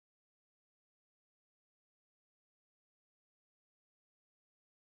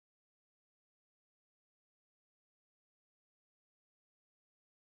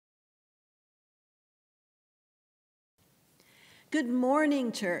Good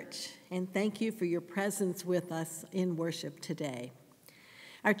morning, church, and thank you for your presence with us in worship today.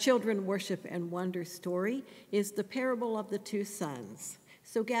 Our Children Worship and Wonder story is the parable of the two sons,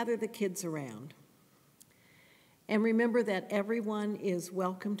 so gather the kids around. And remember that everyone is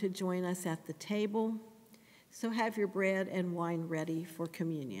welcome to join us at the table, so have your bread and wine ready for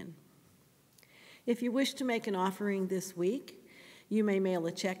communion. If you wish to make an offering this week, you may mail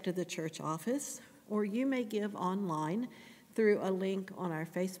a check to the church office, or you may give online through a link on our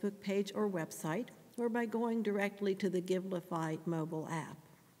Facebook page or website, or by going directly to the Givelify mobile app.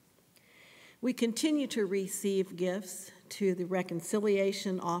 We continue to receive gifts to the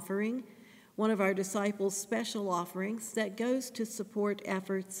reconciliation offering, one of our disciples' special offerings that goes to support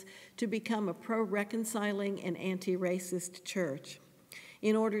efforts to become a pro-reconciling and anti-racist church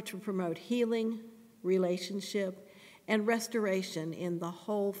in order to promote healing, relationship, and restoration in the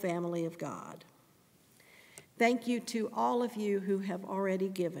whole family of God. Thank you to all of you who have already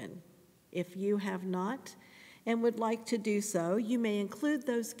given. If you have not and would like to do so, you may include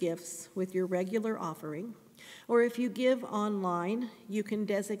those gifts with your regular offering, or if you give online, you can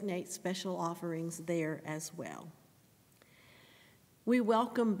designate special offerings there as well. We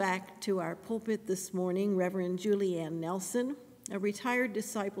welcome back to our pulpit this morning Reverend Julianne Nelson, a retired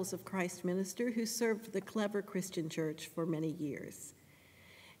Disciples of Christ minister who served the Clever Christian Church for many years.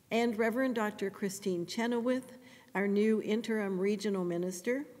 And Reverend Dr. Christine Chenoweth, our new interim regional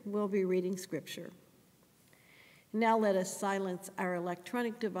minister, will be reading scripture. Now let us silence our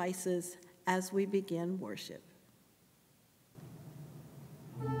electronic devices as we begin worship.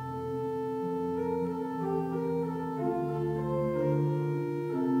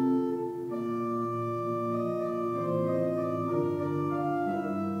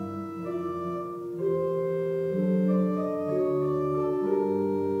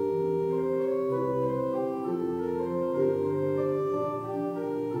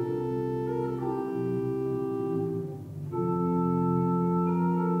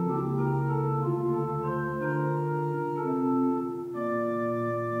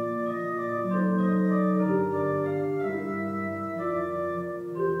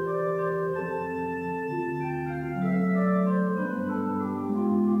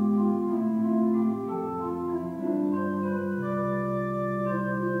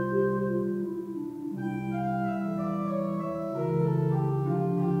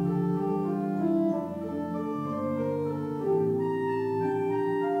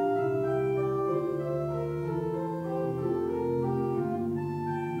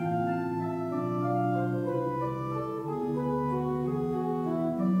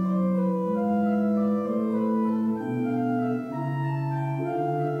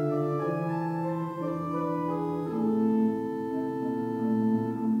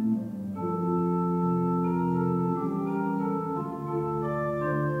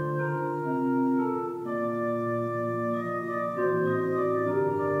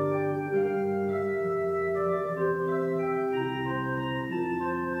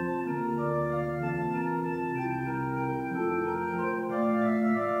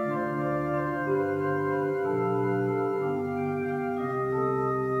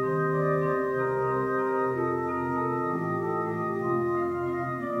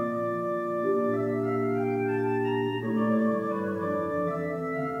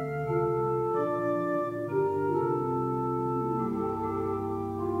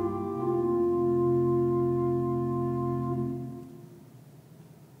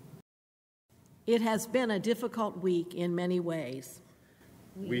 It has been a difficult week in many ways.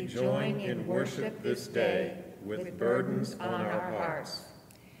 We join in worship this day with burdens on our hearts.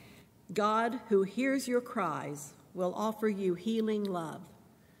 God, who hears your cries, will offer you healing love.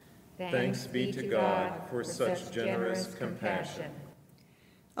 Thanks be to God for such generous compassion.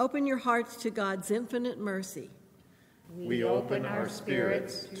 Open your hearts to God's infinite mercy. We open our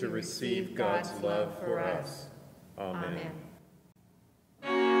spirits to receive God's love for us. Amen.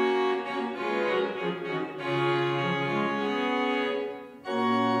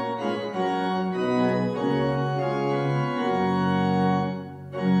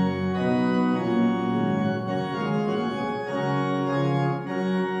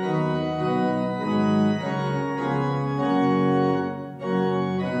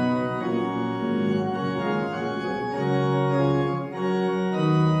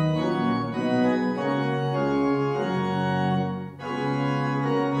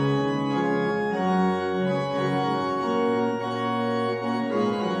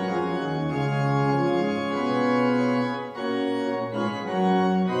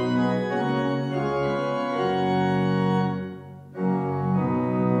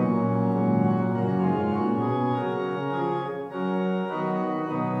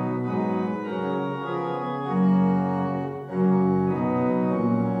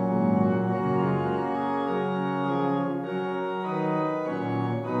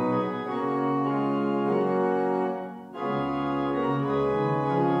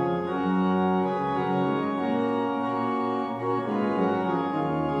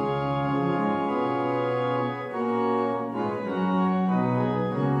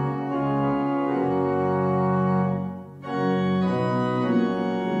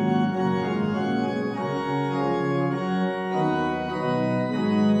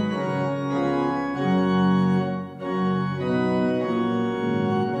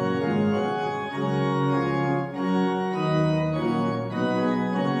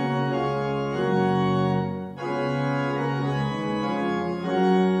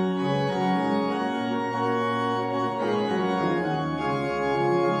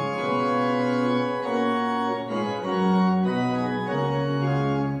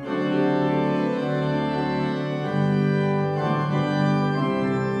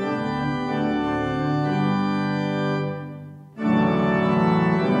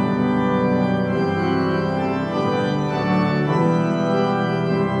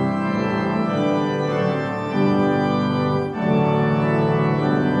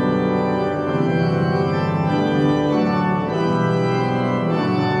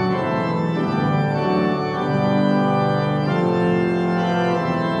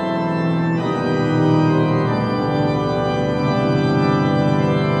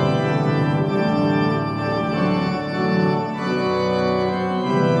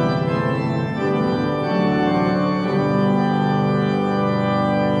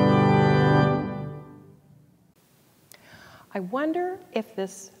 I wonder if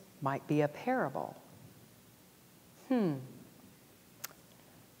this might be a parable. It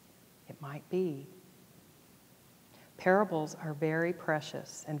might be. Parables are very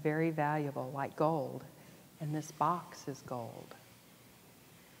precious and very valuable, like gold, and this box is gold.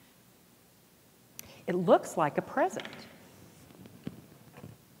 It looks like a present.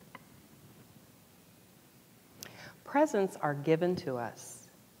 Presents are given to us.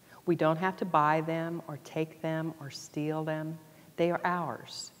 We don't have to buy them or take them or steal them. They are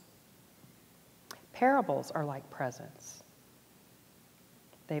ours. Parables are like presents.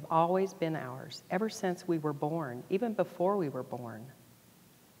 They've always been ours, ever since we were born, even before we were born.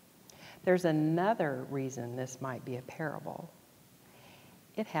 There's another reason this might be a parable.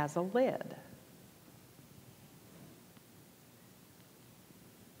 It has a lid.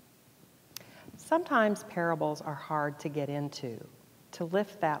 Sometimes parables are hard to get into, to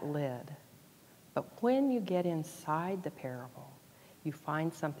lift that lid. But when you get inside the parable, you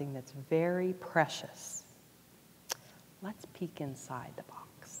find something that's very precious. Let's peek inside the box.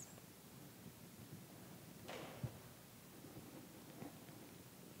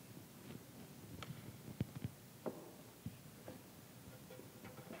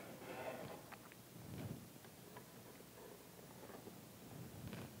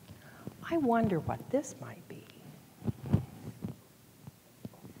 I wonder what this might be.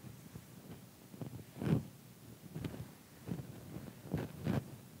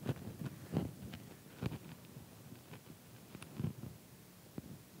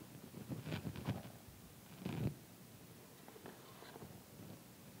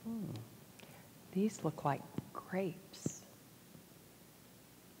 These look like grapes.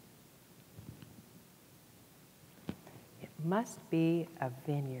 It must be a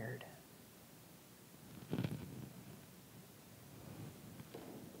vineyard.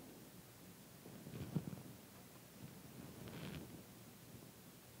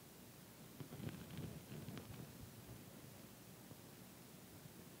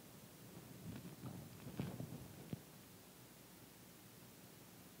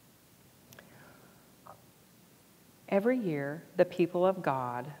 Every year, the people of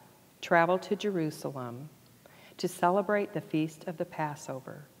God travel to Jerusalem to celebrate the feast of the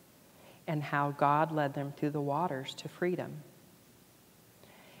Passover and how God led them through the waters to freedom.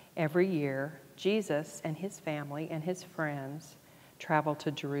 Every year, Jesus and his family and his friends travel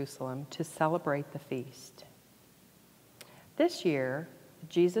to Jerusalem to celebrate the feast. This year,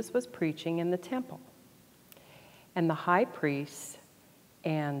 Jesus was preaching in the temple, and the high priests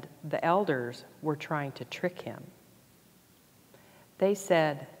and the elders were trying to trick him. They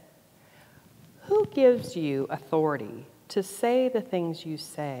said, "Who gives you authority to say the things you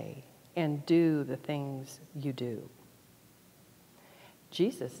say and do the things you do?"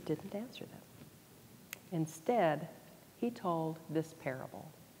 Jesus didn't answer them. Instead, he told this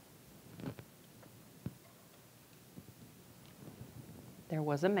parable. There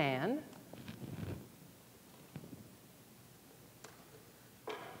was a man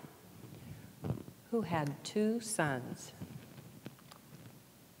who had 2 sons.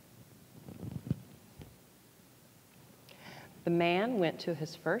 The man went to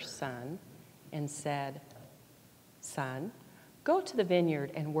his first son and said, "Son, go to the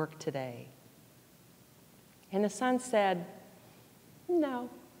vineyard and work today." And the son said,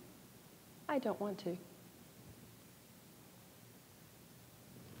 "No, I don't want to."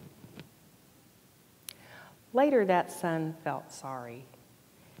 Later, that son felt sorry,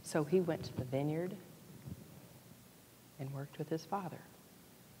 so he went to the vineyard and worked with his father.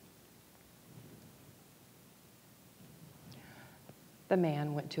 The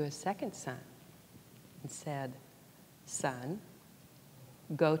man went to his second son and said, "Son,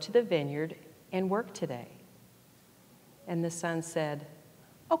 go to the vineyard and work today." And the son said,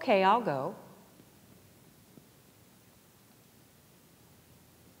 "Okay, I'll go."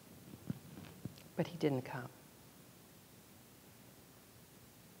 But he didn't come.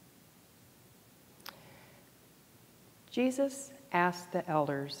 Jesus asked the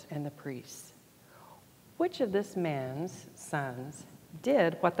elders and the priests, "Which of this man's sons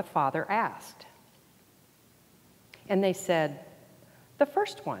did what the father asked?" And they said, "The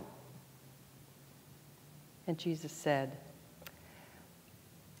first one." And Jesus said,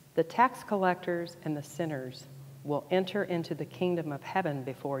 "The tax collectors and the sinners will enter into the kingdom of heaven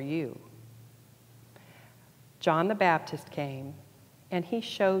before you. John the Baptist came, and he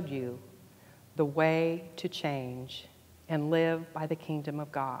showed you the way to change and live by the kingdom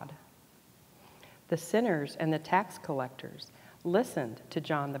of God. The sinners and the tax collectors listened to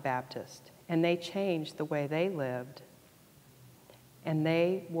John the Baptist, and they changed the way they lived, and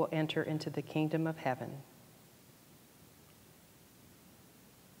they will enter into the kingdom of heaven.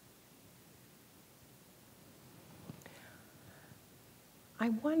 I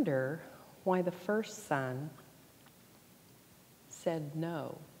wonder why the first son said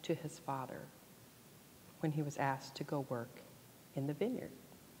no to his father when he was asked to go work in the vineyard.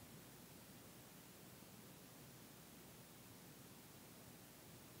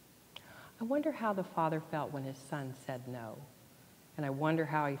 I wonder how the father felt when his son said no. And I wonder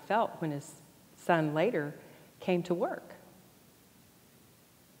how he felt when his son later came to work.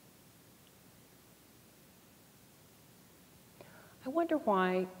 I wonder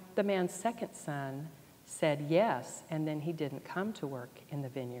why the man's second son said yes, and then he didn't come to work in the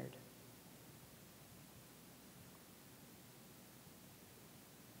vineyard.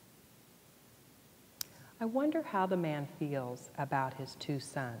 I wonder how the man feels about his two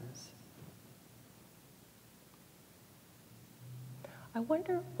sons. I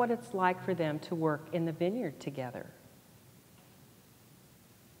wonder what it's like for them to work in the vineyard together.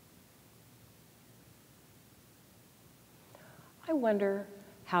 I wonder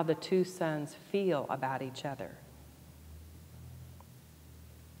how the two sons feel about each other.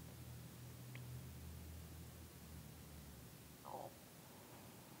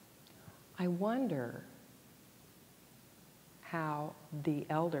 I wonder how the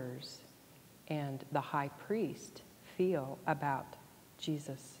elders and the high priest feel about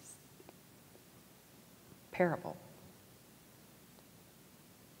Jesus' parable.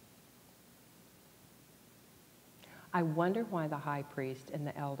 I wonder why the high priest and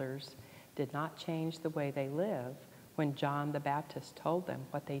the elders did not change the way they live when John the Baptist told them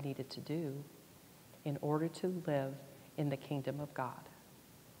what they needed to do in order to live in the kingdom of God.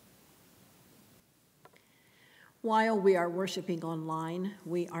 While we are worshiping online,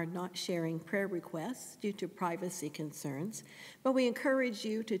 we are not sharing prayer requests due to privacy concerns, but we encourage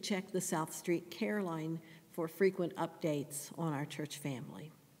you to check the South Street Care Line for frequent updates on our church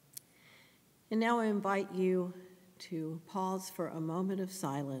family. And now I invite you to pause for a moment of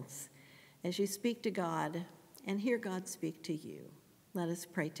silence as you speak to God and hear God speak to you. Let us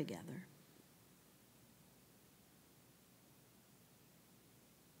pray together.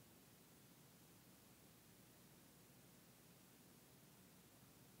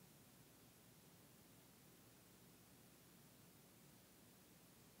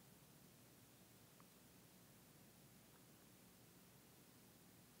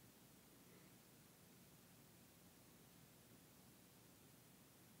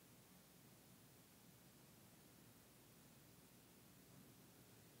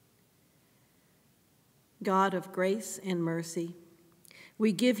 God of grace and mercy,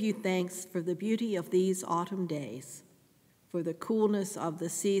 we give you thanks for the beauty of these autumn days, for the coolness of the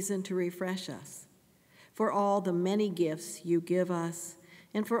season to refresh us, for all the many gifts you give us,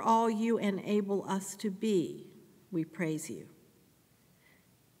 and for all you enable us to be. We praise you.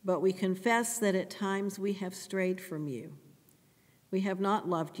 But we confess that at times we have strayed from you. We have not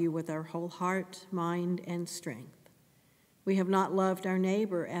loved you with our whole heart, mind, and strength. We have not loved our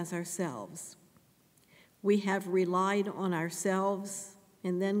neighbor as ourselves. We have relied on ourselves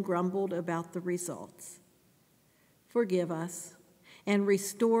and then grumbled about the results. Forgive us and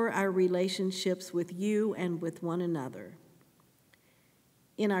restore our relationships with you and with one another.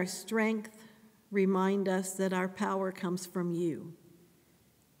 In our strength, remind us that our power comes from you.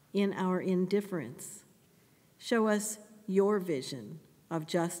 In our indifference, show us your vision of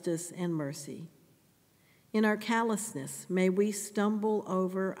justice and mercy. In our callousness, may we stumble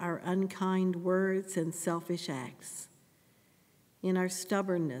over our unkind words and selfish acts. In our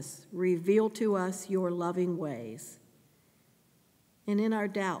stubbornness, reveal to us your loving ways. And in our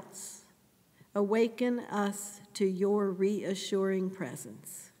doubts, awaken us to your reassuring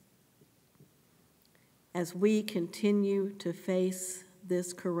presence. As we continue to face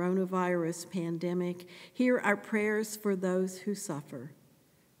this coronavirus pandemic, hear our prayers for those who suffer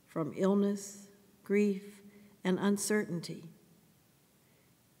from illness, grief, and uncertainty.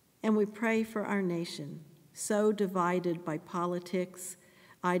 And we pray for our nation, so divided by politics,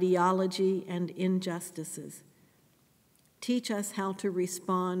 ideology, and injustices. Teach us how to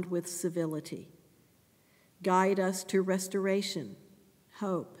respond with civility. Guide us to restoration,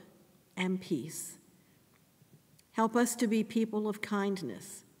 hope, and peace. Help us to be people of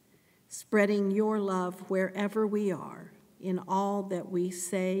kindness, spreading your love wherever we are, in all that we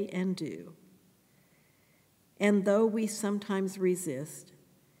say and do. And though we sometimes resist,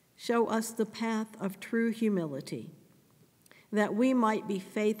 show us the path of true humility, that we might be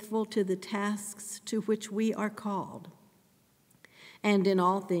faithful to the tasks to which we are called. And in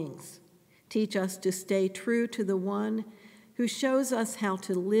all things, teach us to stay true to the one who shows us how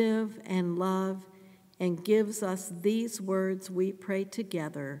to live and love and gives us these words we pray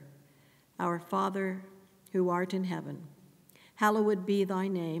together. Our Father, who art in heaven, hallowed be thy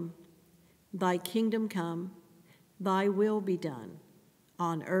name. Thy kingdom come, thy will be done,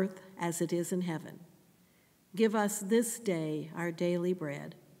 on earth as it is in heaven. Give us this day our daily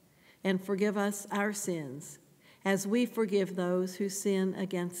bread, and forgive us our sins, as we forgive those who sin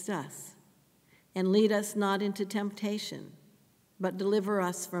against us. And lead us not into temptation, but deliver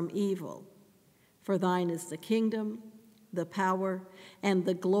us from evil. For thine is the kingdom, the power, and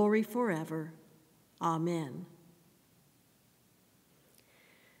the glory forever. Amen.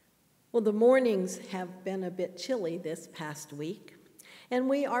 Well, the mornings have been a bit chilly this past week, and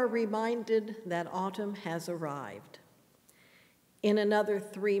we are reminded that autumn has arrived. In another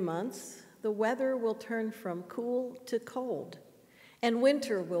 3 months, the weather will turn from cool to cold, and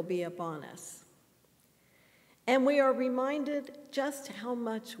winter will be upon us. And we are reminded just how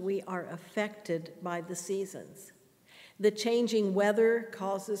much we are affected by the seasons. The changing weather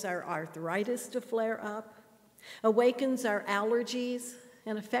causes our arthritis to flare up, awakens our allergies,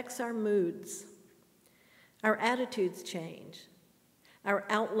 and affects our moods. Our attitudes change. Our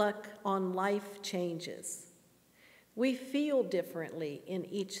outlook on life changes. We feel differently in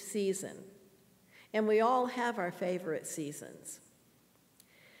each season, and we all have our favorite seasons.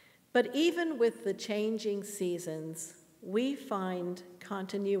 But even with the changing seasons, we find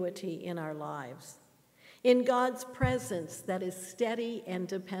continuity in our lives, in God's presence that is steady and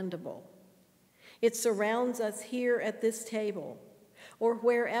dependable. It surrounds us here at this table, or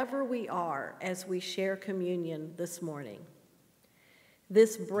wherever we are as we share communion this morning.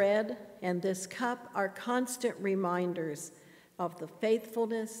 This bread and this cup are constant reminders of the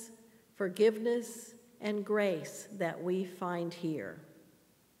faithfulness, forgiveness, and grace that we find here.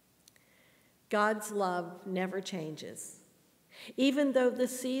 God's love never changes. Even though the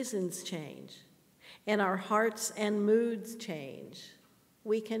seasons change and our hearts and moods change,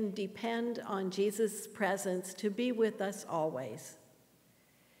 we can depend on Jesus' presence to be with us always.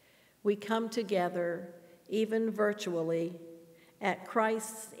 We come together, even virtually, at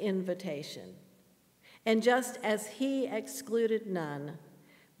Christ's invitation. And just as he excluded none,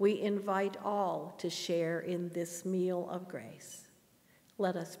 we invite all to share in this meal of grace.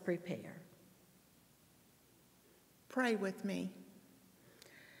 Let us prepare. Pray with me.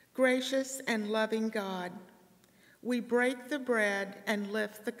 Gracious and loving God, we break the bread and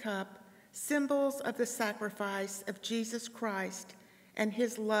lift the cup, symbols of the sacrifice of Jesus Christ and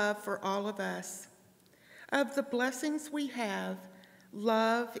his love for all of us. Of the blessings we have,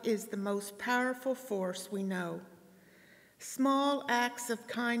 love is the most powerful force we know. Small acts of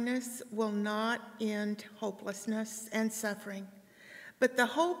kindness will not end hopelessness and suffering, but the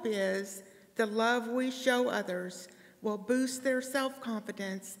hope is the love we show others will boost their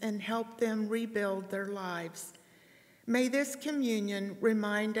self-confidence and help them rebuild their lives. May this communion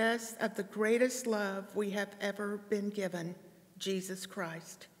remind us of the greatest love we have ever been given, Jesus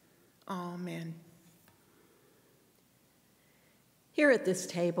Christ. Amen. Here at this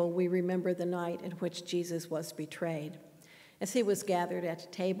table, we remember the night in which Jesus was betrayed, as he was gathered at a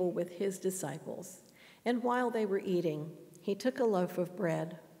table with his disciples. And while they were eating, he took a loaf of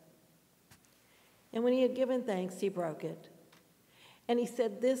bread. And when he had given thanks, he broke it. And he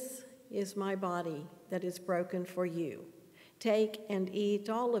said, "This is my body that is broken for you. Take and eat,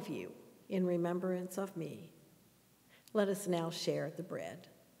 all of you, in remembrance of me." Let us now share the bread.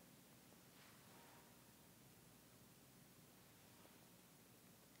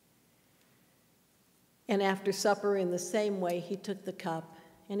 And after supper, in the same way, he took the cup,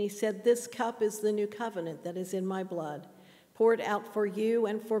 and he said, "This cup is the new covenant that is in my blood, poured out for you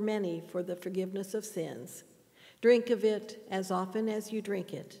and for many for the forgiveness of sins. Drink of it as often as you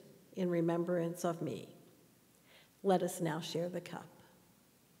drink it in remembrance of me." Let us now share the cup.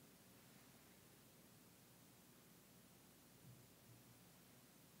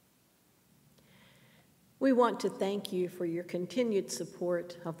 We want to thank you for your continued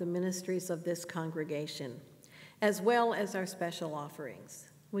support of the ministries of this congregation, as well as our special offerings.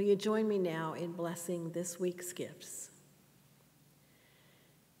 Will you join me now in blessing this week's gifts?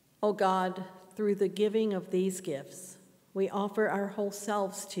 O God, through the giving of these gifts, we offer our whole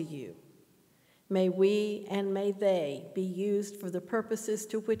selves to you. May we and may they be used for the purposes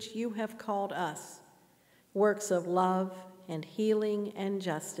to which you have called us, works of love and healing and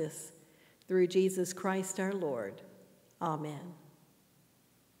justice, through Jesus Christ our Lord. Amen.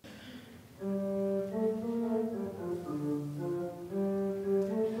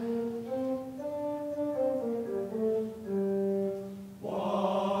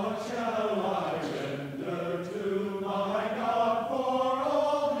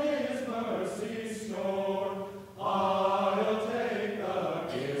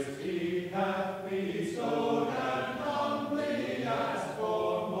 Bestowed and humbly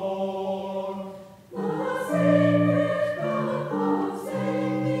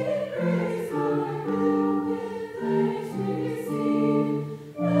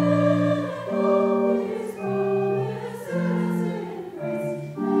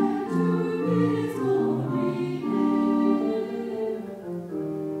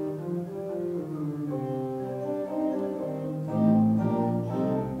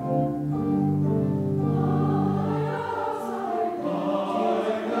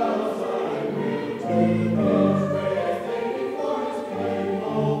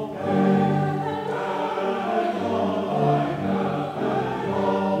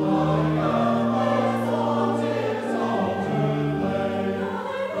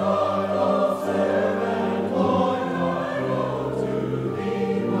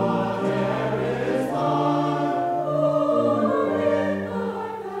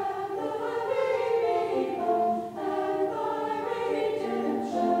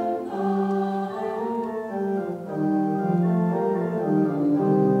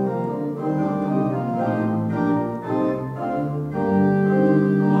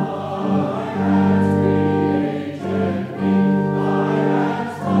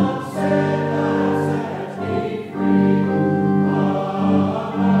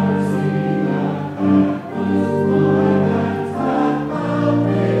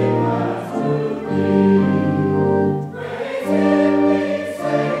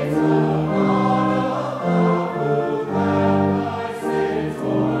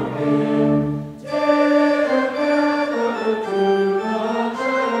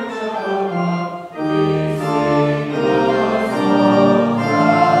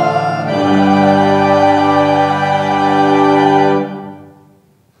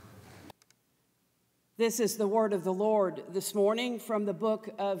This is the word of the Lord this morning from the book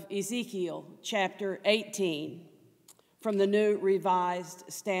of Ezekiel, chapter 18, from the New Revised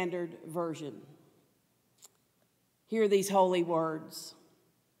Standard Version. Hear these holy words.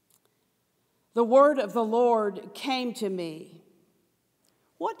 The word of the Lord came to me.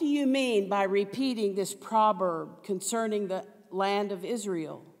 What do you mean by repeating this proverb concerning the land of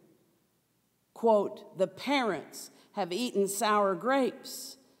Israel? Quote, the parents have eaten sour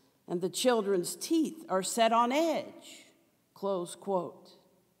grapes, and the children's teeth are set on edge, close quote.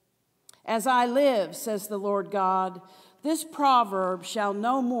 As I live, says the Lord God, this proverb shall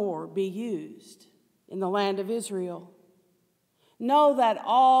no more be used in the land of Israel. Know that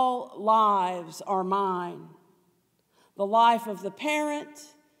all lives are mine, the life of the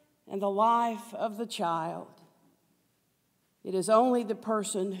parent and the life of the child. It is only the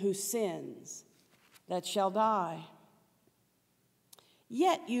person who sins that shall die.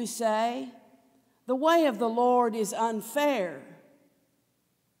 Yet you say, the way of the Lord is unfair.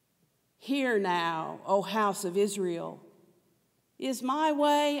 Hear now, O house of Israel, is my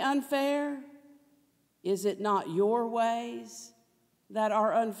way unfair? Is it not your ways that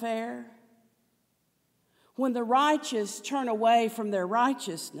are unfair? When the righteous turn away from their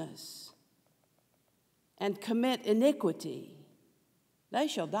righteousness and commit iniquity, they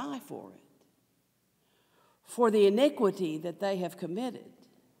shall die for it. For the iniquity that they have committed,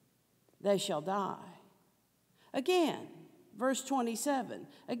 they shall die. Again, verse 27,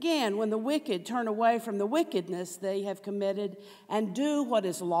 again, when the wicked turn away from the wickedness they have committed and do what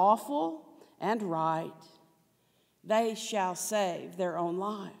is lawful and right, they shall save their own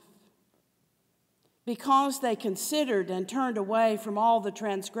life. Because they considered and turned away from all the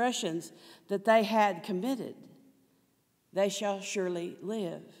transgressions that they had committed, they shall surely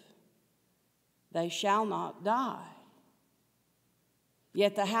live. They shall not die.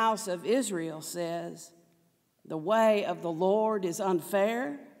 Yet the house of Israel says, the way of the Lord is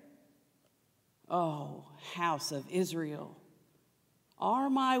unfair. Oh, house of Israel, are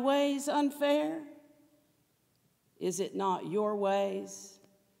my ways unfair? Is it not your ways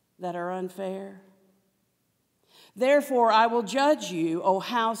that are unfair? Therefore, I will judge you, O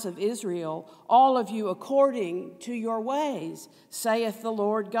house of Israel, all of you according to your ways, saith the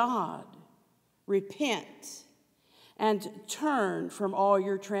Lord God. Repent and turn from all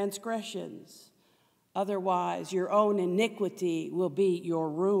your transgressions. Otherwise, your own iniquity will be your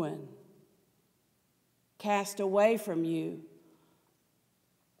ruin. Cast away from you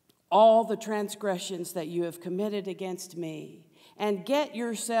all the transgressions that you have committed against me, and get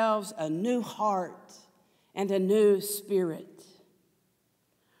yourselves a new heart and a new spirit.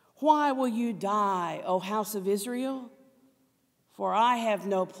 Why will you die, O house of Israel? For I have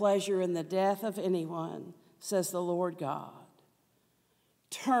no pleasure in the death of anyone, says the Lord God.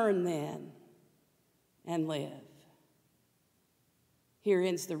 Turn then and live. Here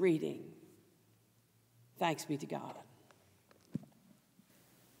ends the reading. Thanks be to God.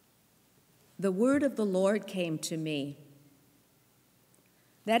 The word of the Lord came to me.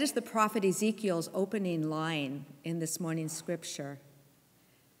 That is the prophet Ezekiel's opening line in this morning's scripture.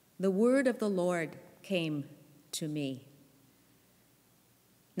 The word of the Lord came to me.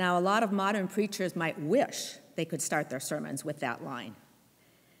 Now, a lot of modern preachers might wish they could start their sermons with that line.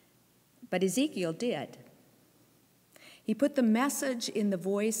 But Ezekiel did. He put the message in the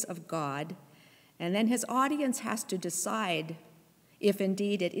voice of God, and then his audience has to decide if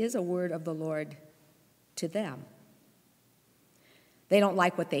indeed it is a word of the Lord to them. They don't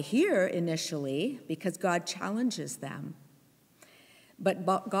like what they hear initially because God challenges them.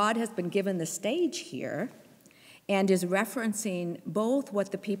 But God has been given the stage here and is referencing both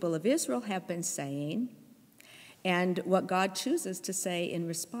what the people of Israel have been saying and what God chooses to say in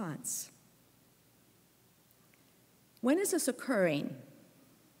response. When is this occurring?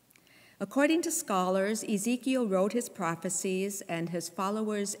 According to scholars, Ezekiel wrote his prophecies and his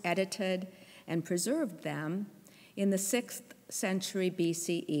followers edited and preserved them in the 6th century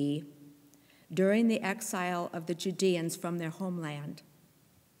BCE during the exile of the Judeans from their homeland.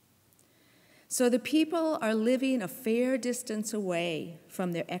 So the people are living a fair distance away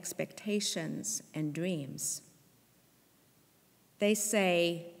from their expectations and dreams. They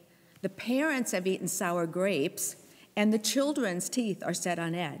say, the parents have eaten sour grapes, and the children's teeth are set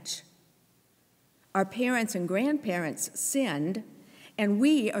on edge. Our parents and grandparents sinned, and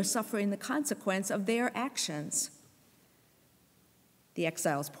we are suffering the consequence of their actions. The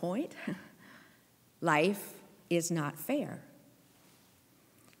exile's point, life is not fair.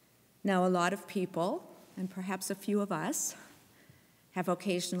 Now, a lot of people, and perhaps a few of us, have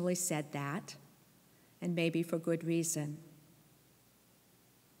occasionally said that, and maybe for good reason.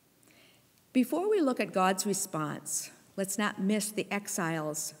 Before we look at God's response, let's not miss the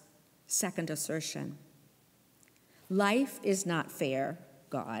exile's second assertion. Life is not fair,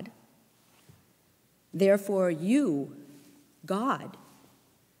 God. Therefore, you, God,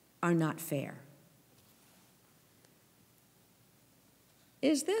 are not fair.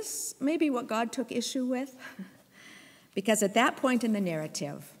 Is this maybe what God took issue with? Because at that point in the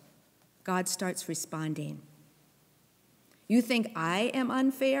narrative, God starts responding. You think I am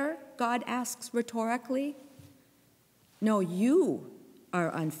unfair? God asks rhetorically. No, you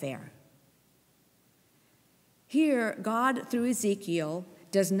are unfair. Here, God, through Ezekiel,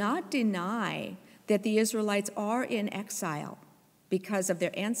 does not deny that the Israelites are in exile because of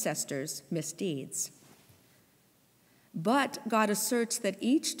their ancestors' misdeeds. But God asserts that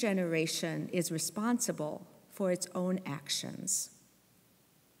each generation is responsible for its own actions.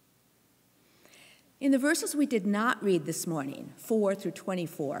 In the verses we did not read this morning, 4 through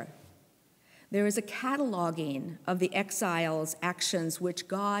 24, there is a cataloging of the exiles' actions which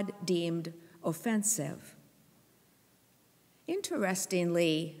God deemed offensive.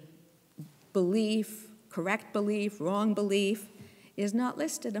 Interestingly, belief, correct belief, wrong belief, is not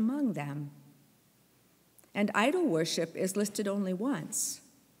listed among them. And idol worship is listed only once.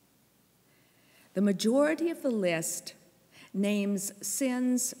 The majority of the list names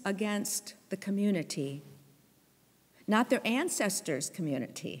sins against the community, not their ancestors'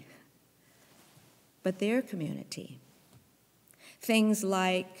 community, but their community. Things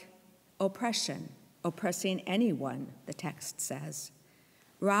like oppression, oppressing anyone, the text says,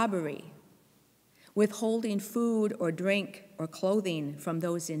 robbery, withholding food or drink or clothing from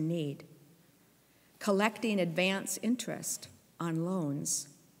those in need, collecting advance interest on loans.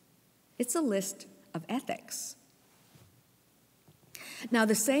 It's a list of ethics. Now,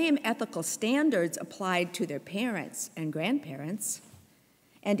 the same ethical standards applied to their parents and grandparents,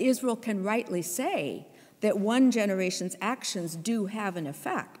 and Israel can rightly say that one generation's actions do have an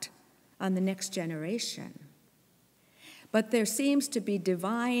effect on the next generation. But there seems to be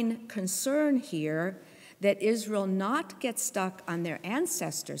divine concern here that Israel not get stuck on their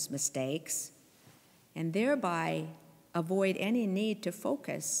ancestors' mistakes and thereby avoid any need to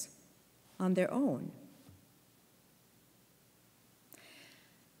focus on their own.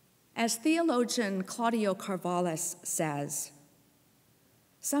 As theologian Claudio Carvallis says,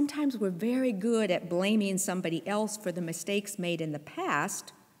 sometimes we're very good at blaming somebody else for the mistakes made in the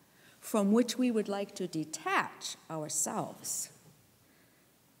past from which we would like to detach ourselves.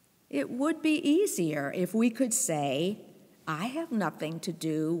 It would be easier if we could say, I have nothing to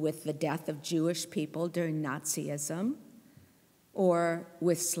do with the death of Jewish people during Nazism or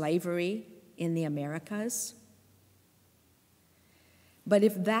with slavery in the Americas. But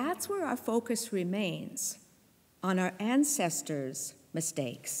if that's where our focus remains, on our ancestors'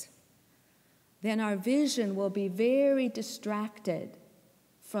 mistakes, then our vision will be very distracted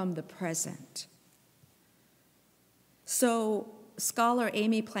from the present. So scholar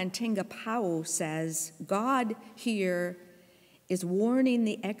Amy Plantinga-Powell says, God here is warning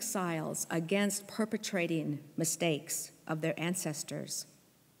the exiles against perpetrating mistakes of their ancestors,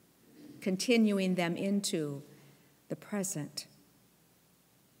 continuing them into the present.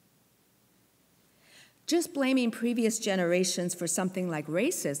 Just blaming previous generations for something like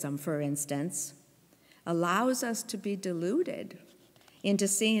racism, for instance, allows us to be deluded into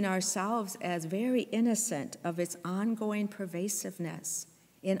seeing ourselves as very innocent of its ongoing pervasiveness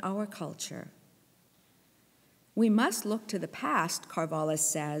in our culture. We must look to the past, Carvallis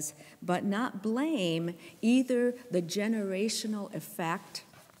says, but not blame either the generational effect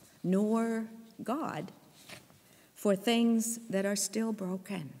nor God for things that are still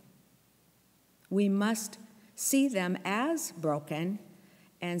broken. We must see them as broken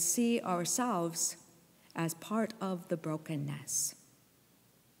and see ourselves as part of the brokenness.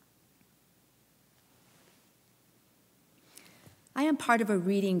 I am part of a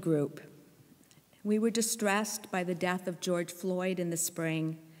reading group. We were distressed by the death of George Floyd in the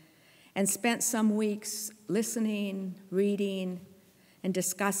spring and spent some weeks listening, reading, and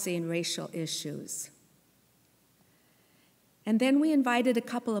discussing racial issues. And then we invited a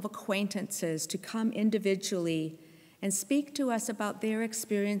couple of acquaintances to come individually and speak to us about their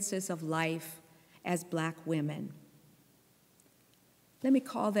experiences of life as Black women. Let me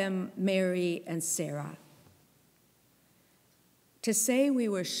call them Mary and Sarah. To say we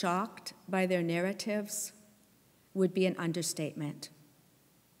were shocked by their narratives would be an understatement.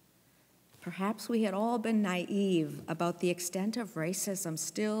 Perhaps we had all been naive about the extent of racism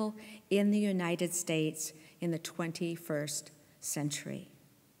still in the United States in the 21st century.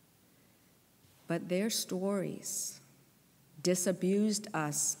 But their stories, disabused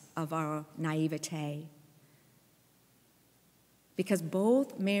us of our naivete. Because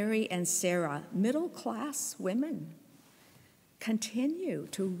both Mary and Sarah, middle-class women, continue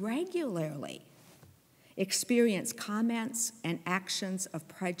to regularly experience comments and actions of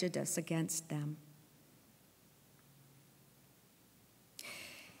prejudice against them.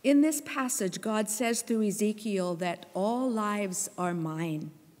 In this passage, God says through Ezekiel that all lives are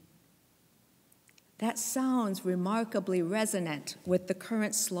mine. That sounds remarkably resonant with the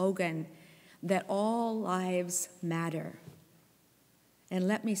current slogan that all lives matter. And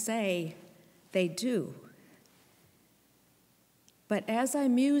let me say, they do. But as I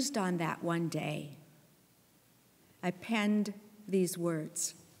mused on that one day, I penned these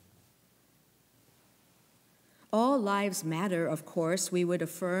words. All lives matter, of course, we would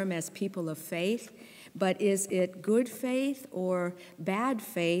affirm as people of faith, but is it good faith or bad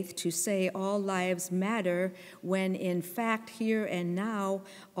faith to say all lives matter when in fact here and now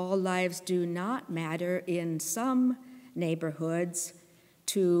all lives do not matter in some neighborhoods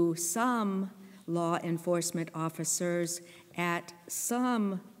to some law enforcement officers at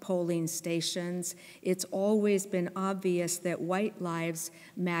some polling stations? It's always been obvious that white lives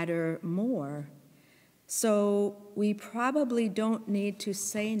matter more. So we probably don't need to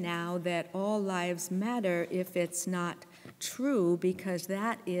say now that all lives matter if it's not true, because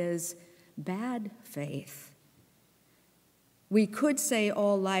that is bad faith. We could say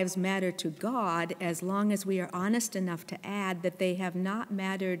all lives matter to God as long as we are honest enough to add that they have not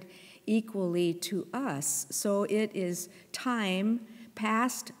mattered equally to us. So it is time,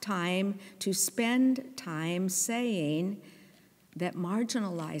 past time, to spend time saying that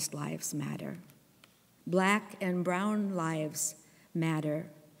marginalized lives matter. Black and brown lives matter.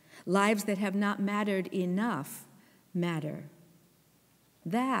 Lives that have not mattered enough matter.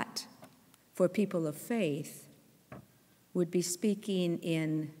 That, for people of faith, would be speaking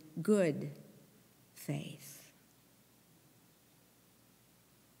in good faith.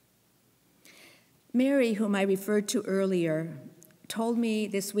 Mary, whom I referred to earlier, told me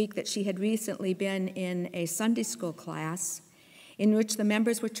this week that she had recently been in a Sunday school class in which the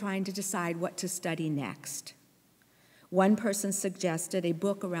members were trying to decide what to study next. One person suggested a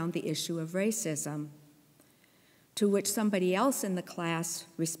book around the issue of racism, to which somebody else in the class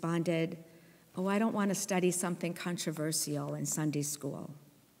responded, "Oh, I don't want to study something controversial in Sunday school."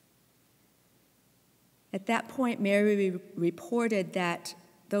 At that point, Mary reported that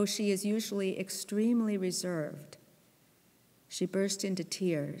though she is usually extremely reserved, she burst into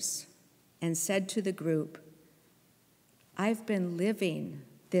tears and said to the group, "I've been living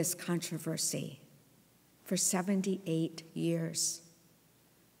this controversy for 78 years,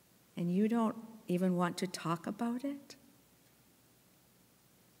 and you don't even want to talk about it?"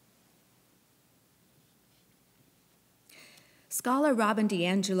 Scholar Robin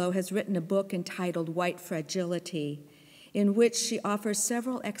DiAngelo has written a book entitled White Fragility, in which she offers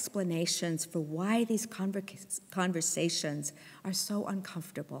several explanations for why these conversations are so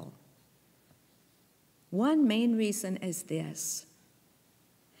uncomfortable. One main reason is this.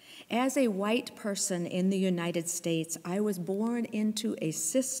 As a white person in the United States, I was born into a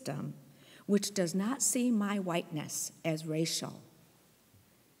system which does not see my whiteness as racial.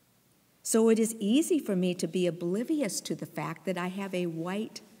 So it is easy for me to be oblivious to the fact that I have a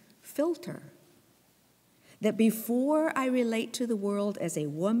white filter, that before I relate to the world as a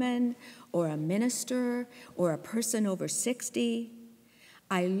woman or a minister or a person over 60,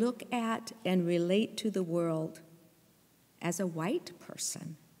 I look at and relate to the world as a white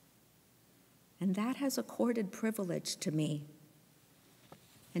person. And that has accorded privilege to me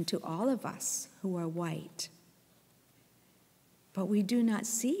and to all of us who are white. But we do not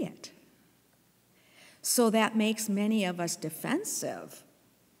see it. So that makes many of us defensive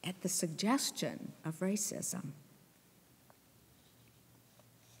at the suggestion of racism.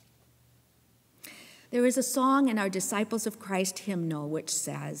 There is a song in our Disciples of Christ hymnal which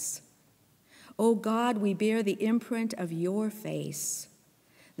says, "O God, we bear the imprint of your face.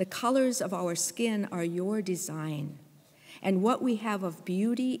 The colors of our skin are your design. And what we have of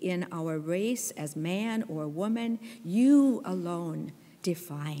beauty in our race as man or woman, you alone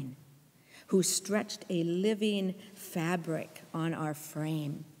define, who stretched a living fabric on our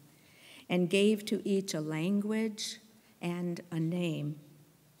frame and gave to each a language and a name.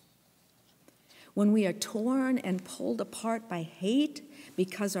 When we are torn and pulled apart by hate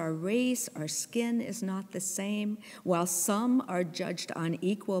because our race, our skin is not the same, while some are judged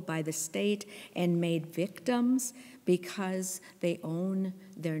unequal by the state and made victims because they own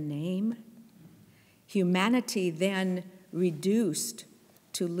their name, humanity then reduced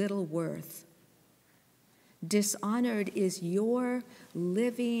to little worth. Dishonored is your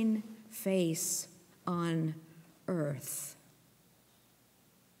living face on earth.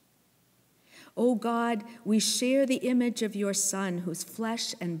 O God, we share the image of your Son, whose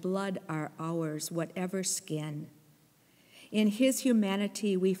flesh and blood are ours, whatever skin. In his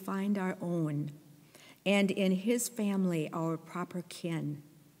humanity we find our own, and in his family our proper kin.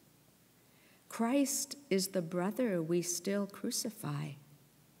 Christ is the brother we still crucify.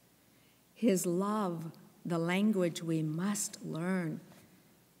 His love, the language we must learn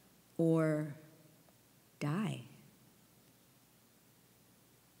or die.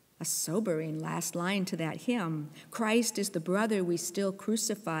 A sobering last line to that hymn. Christ is the brother we still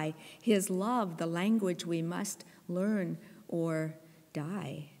crucify. His love, the language we must learn or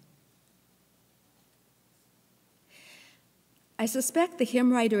die. I suspect the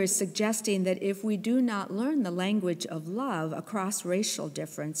hymn writer is suggesting that if we do not learn the language of love across racial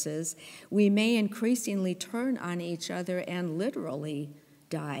differences, we may increasingly turn on each other and literally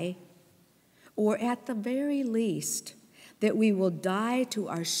die, or at the very least, that we will die to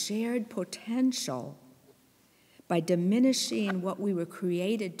our shared potential by diminishing what we were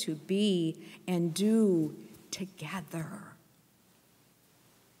created to be and do together.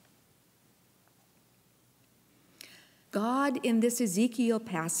 God, in this Ezekiel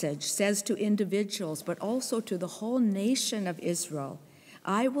passage, says to individuals, but also to the whole nation of Israel,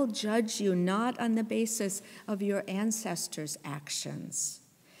 I will judge you not on the basis of your ancestors' actions,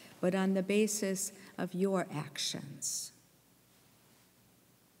 but on the basis of your actions.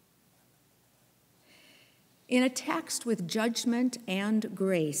 In a text with judgment and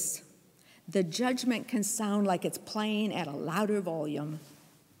grace, the judgment can sound like it's playing at a louder volume.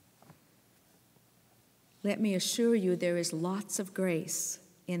 Let me assure you there is lots of grace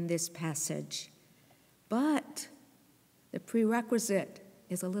in this passage, but the prerequisite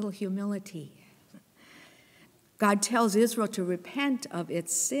is a little humility. God tells Israel to repent of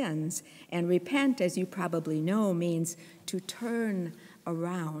its sins, and repent, as you probably know, means to turn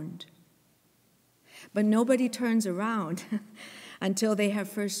around. But nobody turns around until they have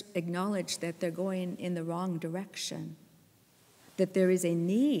first acknowledged that they're going in the wrong direction, that there is a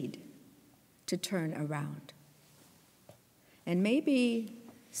need to turn around, and maybe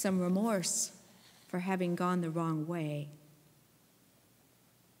some remorse for having gone the wrong way.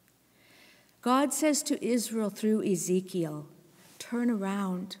 God says to Israel through Ezekiel, turn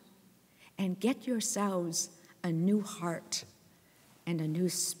around and get yourselves a new heart and a new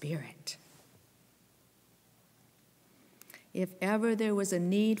spirit. If ever there was a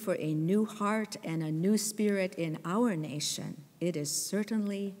need for a new heart and a new spirit in our nation, it is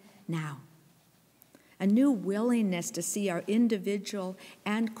certainly now. A new willingness to see our individual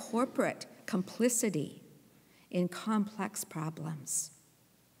and corporate complicity in complex problems.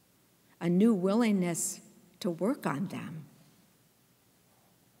 A new willingness to work on them.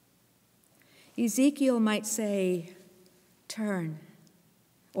 Ezekiel might say, turn,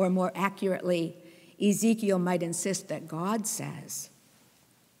 or more accurately, Ezekiel might insist that God says,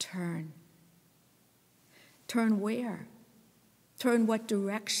 turn. Turn where? Turn what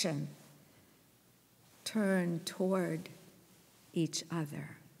direction? Turn toward each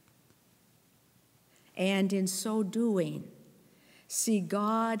other. And in so doing, see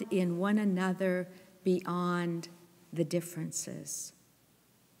God in one another beyond the differences.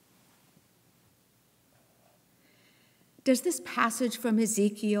 Does this passage from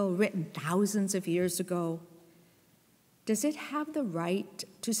Ezekiel, written thousands of years ago, does it have the right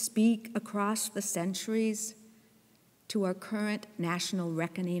to speak across the centuries to our current national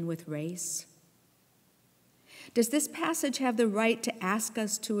reckoning with race? Does this passage have the right to ask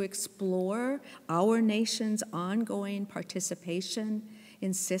us to explore our nation's ongoing participation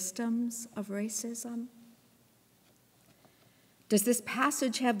in systems of racism? Does this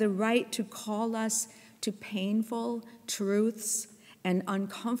passage have the right to call us to painful truths and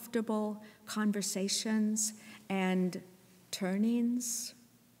uncomfortable conversations and turnings?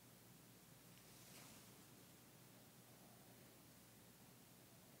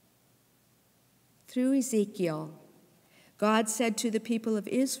 Through Ezekiel, God said to the people of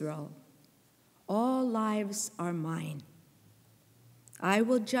Israel, all lives are mine. I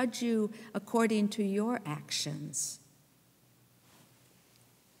will judge you according to your actions.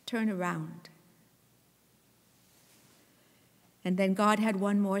 Turn around. And then God had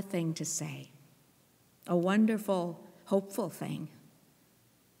one more thing to say, a wonderful, hopeful thing.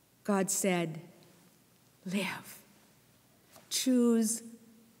 God said, live. Choose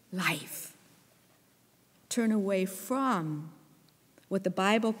life. Turn away from what the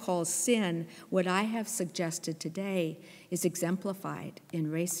Bible calls sin. What I have suggested today is exemplified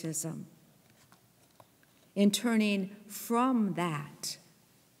in racism. In turning from that,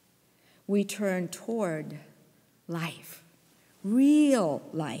 we turn toward life, real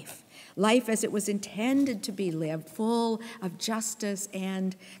life, life as it was intended to be lived, full of justice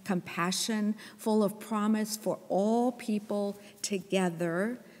and compassion, full of promise for all people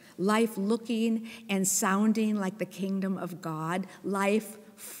together, life looking and sounding like the kingdom of God, life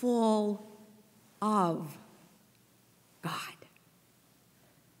full of God.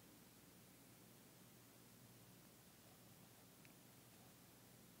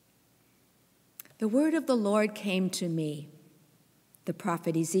 The word of the Lord came to me, the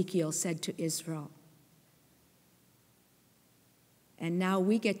prophet Ezekiel said to Israel. And now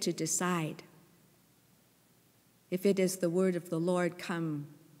we get to decide if it is the word of the Lord come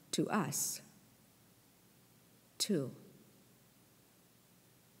to us, too.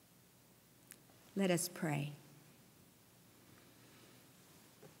 Let us pray.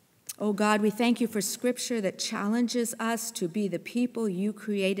 Oh God, we thank you for scripture that challenges us to be the people you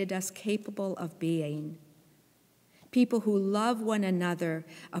created us capable of being. People who love one another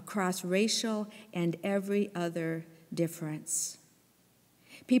across racial and every other difference.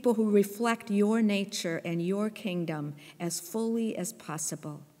 People who reflect your nature and your kingdom as fully as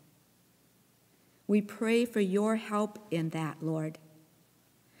possible. We pray for your help in that, Lord.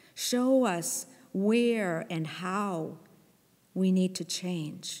 Show us where and how we need to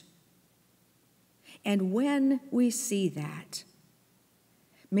change. And when we see that,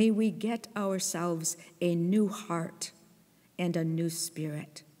 may we get ourselves a new heart and a new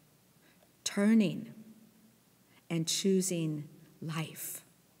spirit, turning and choosing life.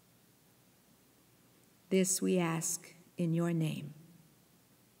 This we ask in your name.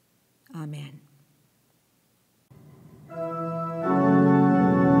 Amen.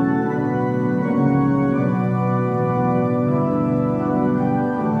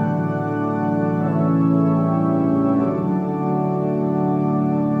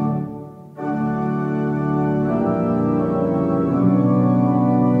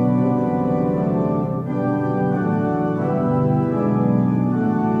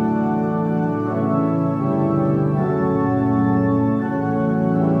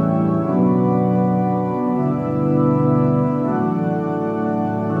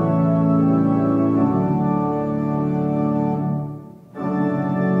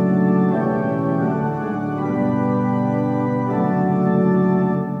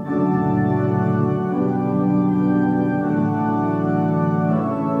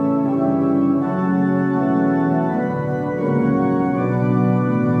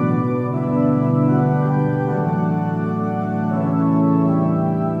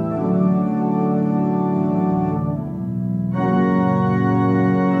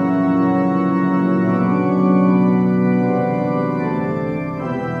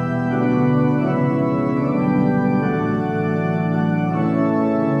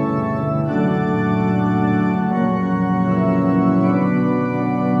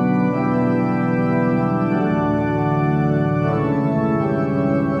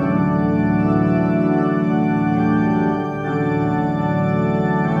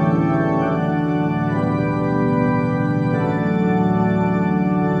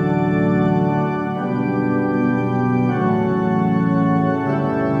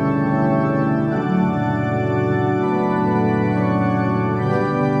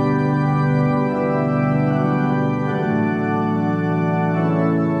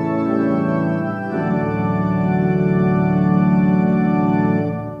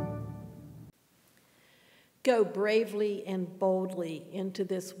 Go bravely and boldly into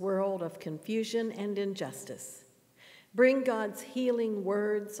this world of confusion and injustice. Bring God's healing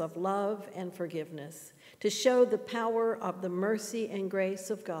words of love and forgiveness to show the power of the mercy and grace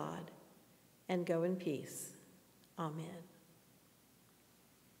of God, and go in peace. Amen.